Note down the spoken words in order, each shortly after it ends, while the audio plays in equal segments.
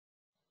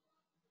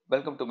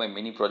Welcome to my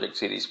mini project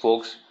series,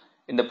 folks.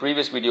 In the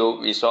previous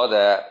video, we saw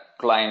the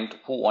client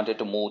who wanted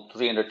to move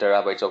 300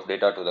 terabytes of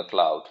data to the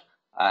cloud,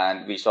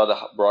 and we saw the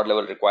broad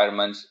level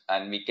requirements,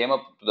 and we came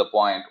up to the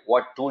point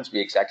what tools we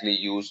exactly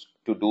use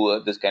to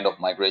do this kind of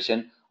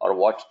migration, or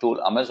what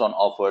tool Amazon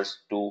offers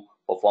to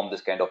perform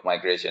this kind of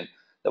migration.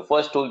 The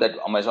first tool that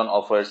Amazon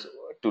offers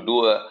to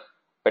do a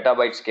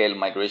petabyte scale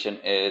migration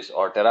is,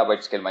 or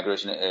terabyte scale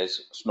migration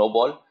is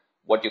Snowball.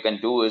 What you can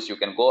do is you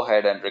can go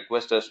ahead and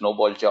request a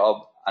Snowball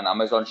job, and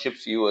Amazon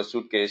ships you a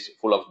suitcase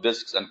full of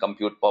disks and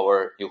compute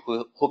power. You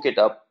hook it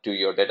up to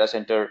your data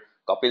center,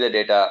 copy the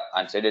data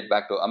and send it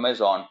back to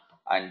Amazon,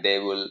 and they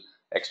will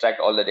extract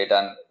all the data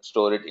and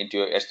store it into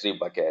your S3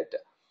 bucket.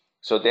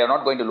 So they are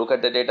not going to look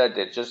at the data,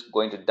 they're just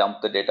going to dump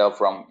the data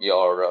from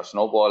your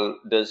Snowball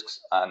disks,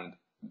 and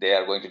they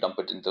are going to dump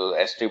it into the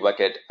S3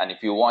 bucket. And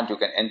if you want, you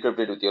can encrypt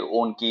it with your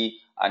own key,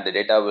 and the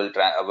data will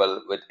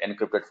travel with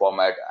encrypted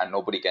format and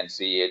nobody can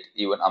see it.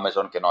 Even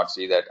Amazon cannot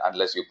see that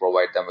unless you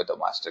provide them with a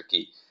master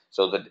key.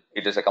 So that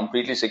it is a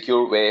completely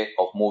secure way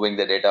of moving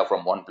the data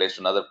from one place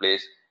to another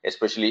place,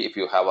 especially if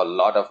you have a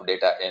lot of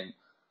data in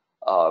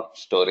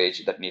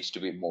storage that needs to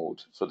be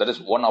moved. So that is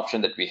one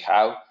option that we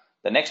have.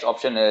 The next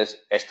option is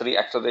S3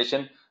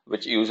 acceleration,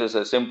 which uses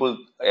a simple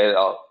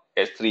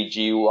S3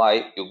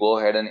 GUI. You go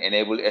ahead and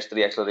enable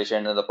S3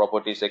 acceleration in the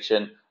property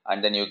section,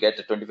 and then you get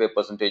a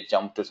 25%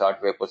 jump to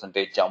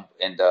 75% jump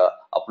in the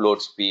upload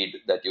speed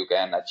that you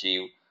can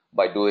achieve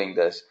by doing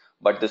this.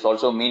 But this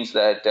also means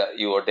that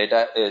your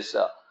data is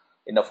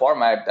in a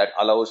format that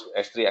allows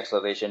S3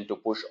 acceleration to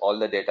push all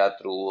the data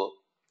through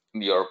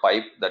your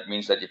pipe. That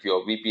means that if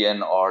your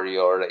VPN or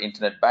your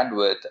internet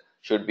bandwidth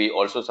should be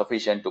also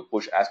sufficient to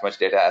push as much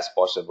data as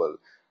possible.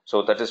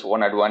 So that is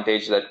one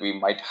advantage that we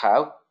might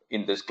have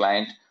in this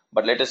client.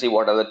 But let us see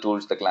what other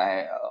tools the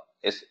client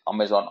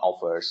Amazon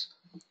offers.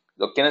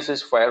 The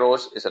Kinesis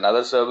Firehose is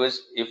another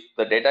service. If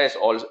the data is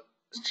all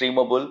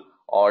streamable,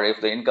 or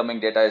if the incoming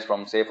data is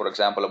from, say, for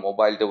example, a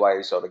mobile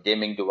device or a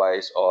gaming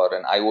device or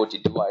an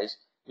IoT device,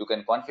 you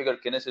can configure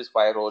Kinesis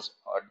Firehose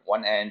at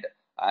one end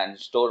and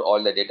store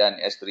all the data in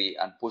S3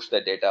 and push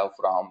the data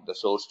from the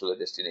source to the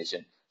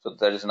destination. So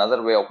there is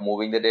another way of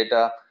moving the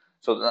data.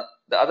 So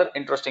the other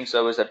interesting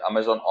service that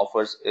Amazon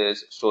offers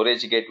is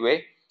Storage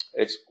Gateway.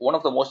 It's one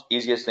of the most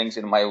easiest things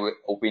in my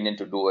opinion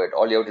to do it.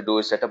 All you have to do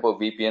is set up a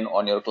VPN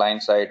on your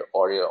client side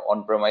or your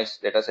on-premise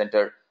data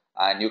center,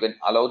 and you can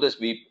allow this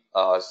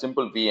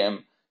simple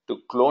VM to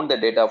clone the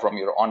data from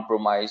your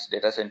on-premise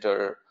data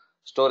center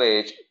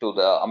storage to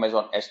the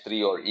Amazon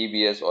S3 or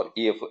EBS or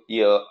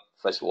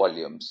EFS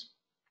volumes.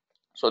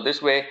 So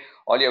this way,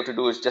 all you have to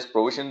do is just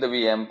provision the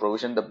VM,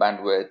 provision the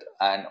bandwidth,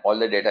 and all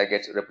the data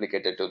gets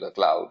replicated to the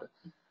cloud.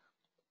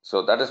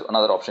 So that is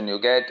another option you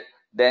get.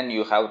 Then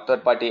you have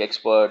third-party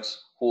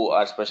experts who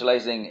are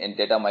specializing in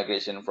data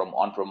migration from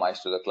on-premise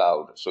to the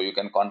cloud. So you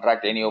can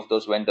contract any of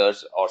those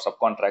vendors or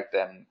subcontract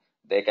them.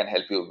 They can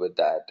help you with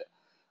that.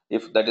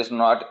 If that is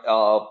not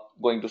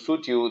going to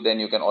suit you, then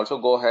you can also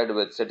go ahead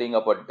with setting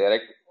up a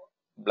direct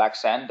black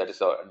sand, that is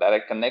a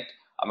direct connect.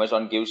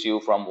 Amazon gives you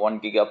from 1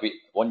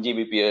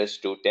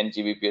 Gbps to 10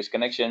 Gbps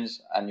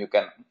connections, and you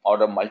can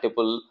order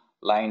multiple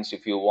lines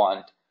if you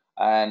want.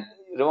 And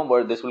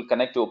remember, this will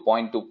connect to a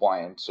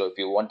point-to-point. So if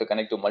you want to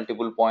connect to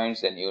multiple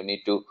points, then you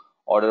need to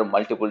order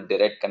multiple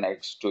direct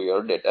connects to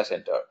your data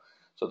center.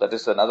 So that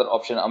is another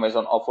option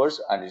Amazon offers,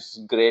 and it's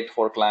great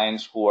for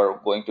clients who are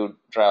going to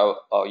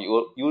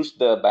use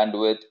the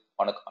bandwidth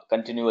on a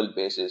continual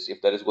basis.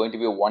 If there is going to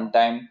be a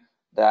one-time,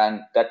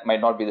 then that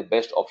might not be the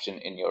best option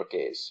in your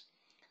case.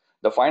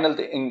 The final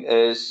thing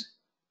is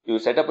you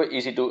set up an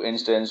EC2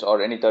 instance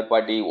or any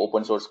third-party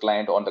open source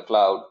client on the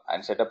cloud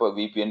and set up a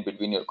VPN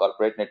between your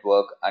corporate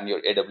network and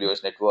your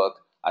AWS network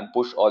and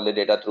push all the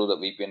data through the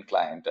VPN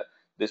client.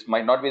 This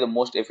might not be the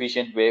most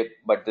efficient way,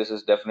 but this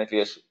is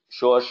definitely a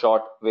sure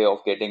shot way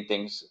of getting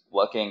things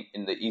working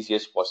in the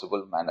easiest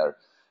possible manner.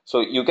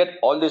 So you get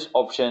all these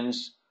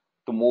options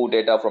to move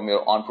data from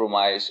your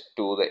on-premise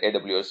to the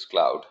AWS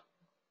cloud.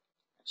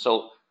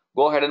 So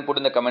go ahead and put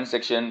in the comment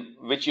section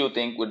which you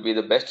think would be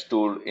the best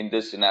tool in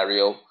this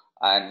scenario,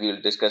 and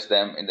we'll discuss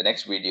them in the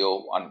next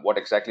video on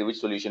which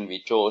solution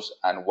we chose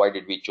and why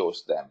did we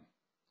chose them.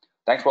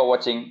 Thanks for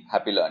watching.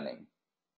 Happy learning.